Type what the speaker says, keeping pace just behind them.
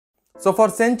So for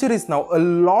centuries now, a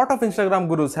lot of Instagram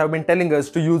gurus have been telling us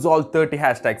to use all 30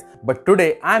 hashtags. But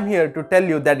today I'm here to tell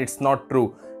you that it's not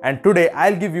true. And today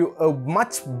I'll give you a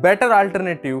much better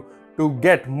alternative to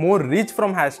get more reach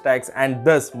from hashtags and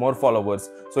thus more followers.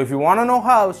 So if you want to know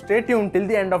how, stay tuned till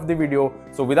the end of the video.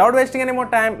 So without wasting any more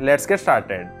time, let's get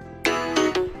started.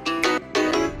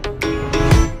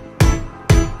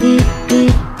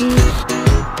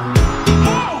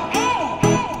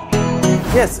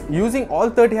 Yes, using all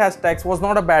 30 hashtags was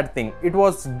not a bad thing. It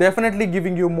was definitely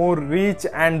giving you more reach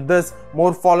and thus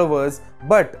more followers.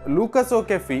 But Lucas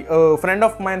O'Keefe, a friend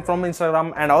of mine from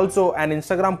Instagram and also an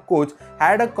Instagram coach,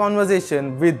 had a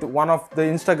conversation with one of the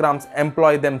Instagram's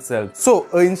employee themselves. So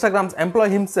Instagram's employee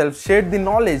himself shared the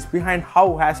knowledge behind how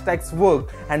hashtags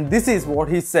work, and this is what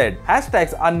he said.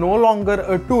 Hashtags are no longer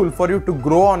a tool for you to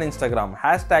grow on Instagram.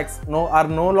 Hashtags are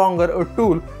no longer a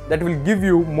tool that will give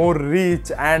you more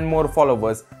reach and more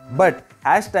followers. But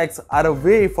hashtags are a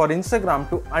way for Instagram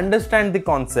to understand the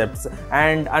concepts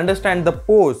and understand the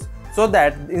posts so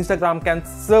that Instagram can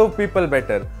serve people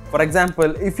better. For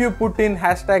example, if you put in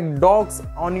hashtag dogs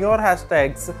on your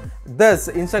hashtags, thus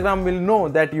Instagram will know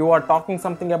that you are talking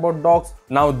something about dogs.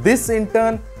 Now this in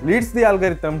turn leads the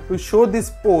algorithm to show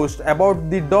this post about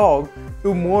the dog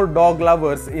to more dog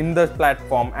lovers in the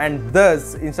platform, and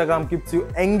thus Instagram keeps you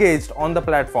engaged on the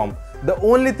platform. The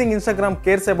only thing Instagram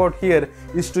cares about here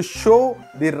is to show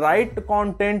the right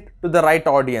content to the right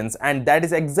audience, and that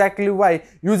is exactly why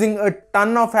using a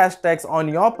ton of hashtags on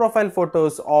your profile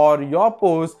photos or your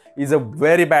posts is a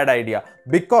very bad idea,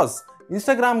 because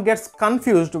Instagram gets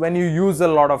confused when you use a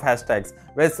lot of hashtags.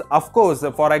 Whereas, of course,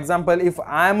 for example, if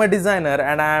I am a designer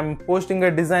and I am posting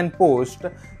a design post,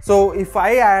 so if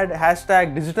I add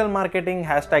hashtag digital marketing,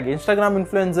 hashtag Instagram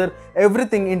influencer,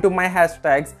 everything into my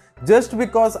hashtags, just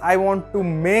because I want to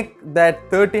make that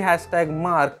 30 hashtag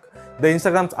mark, the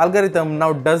Instagram's algorithm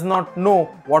now does not know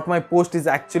what my post is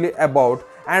actually about,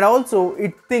 and also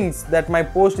it thinks that my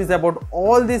post is about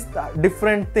all these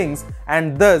different things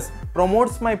and thus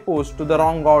promotes my post to the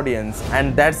wrong audience.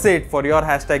 And that's it for your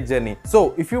hashtag journey.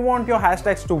 So if you want your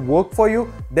hashtags to work for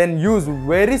you, then use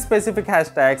very specific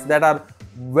hashtags that are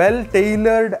well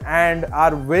tailored and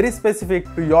are very specific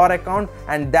to your account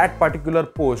and that particular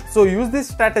post. So use this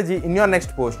strategy in your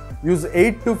next post. Use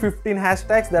 8 to 15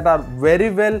 hashtags that are very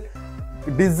well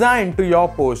designed to your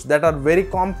post, that are very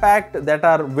compact, that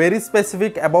are very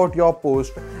specific about your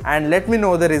post, and let me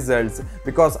know the results,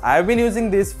 because I've been using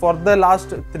this for the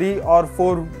last 3 or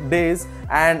 4 days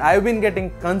and I've been getting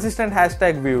consistent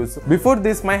hashtag views. Before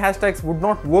this, my hashtags would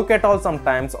not work at all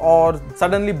sometimes or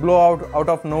suddenly blow out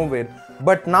of nowhere.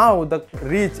 But now the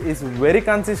reach is very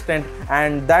consistent,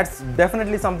 and that's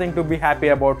definitely something to be happy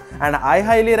about, and I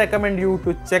highly recommend you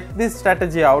to check this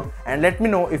strategy out and let me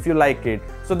know if you like it.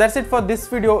 So that's it for this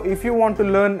video. If you want to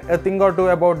learn a thing or two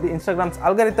about the Instagram's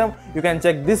algorithm, you can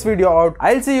check this video out.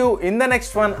 I'll see you in the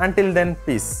next one. Until then,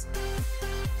 peace.